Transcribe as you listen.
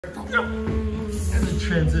And then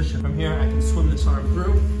transition. From here, I can swim this arm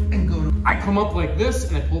through and go to, I come up like this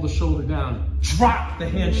and I pull the shoulder down. Drop, the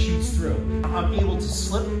hand shoots through. I'm able to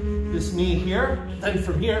slip this knee here. Then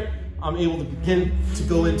from here, I'm able to begin to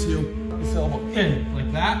go into this elbow in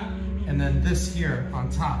like that. And then this here on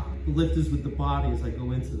top. The lift is with the body as I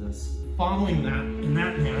go into this. Following that in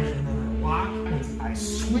that manner, and then I lock, I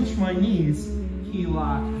switch my knees, key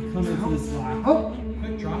lock, I come into this lock. Oh,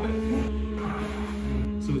 quick, drop it.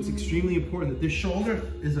 So it's extremely important that this shoulder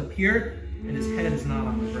is up here and his head is not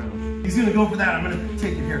on the ground. He's gonna go for that. I'm gonna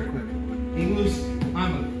take it here quick. He moves,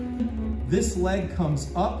 this leg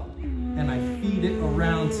comes up and I feed it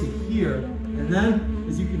around to here. And then,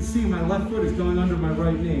 as you can see, my left foot is going under my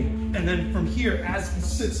right knee. And then from here, as he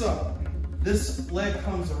sits up, this leg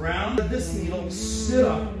comes around this needle, sit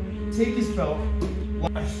up, take his belt,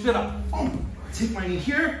 I sit up, take my knee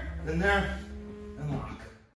here, and there,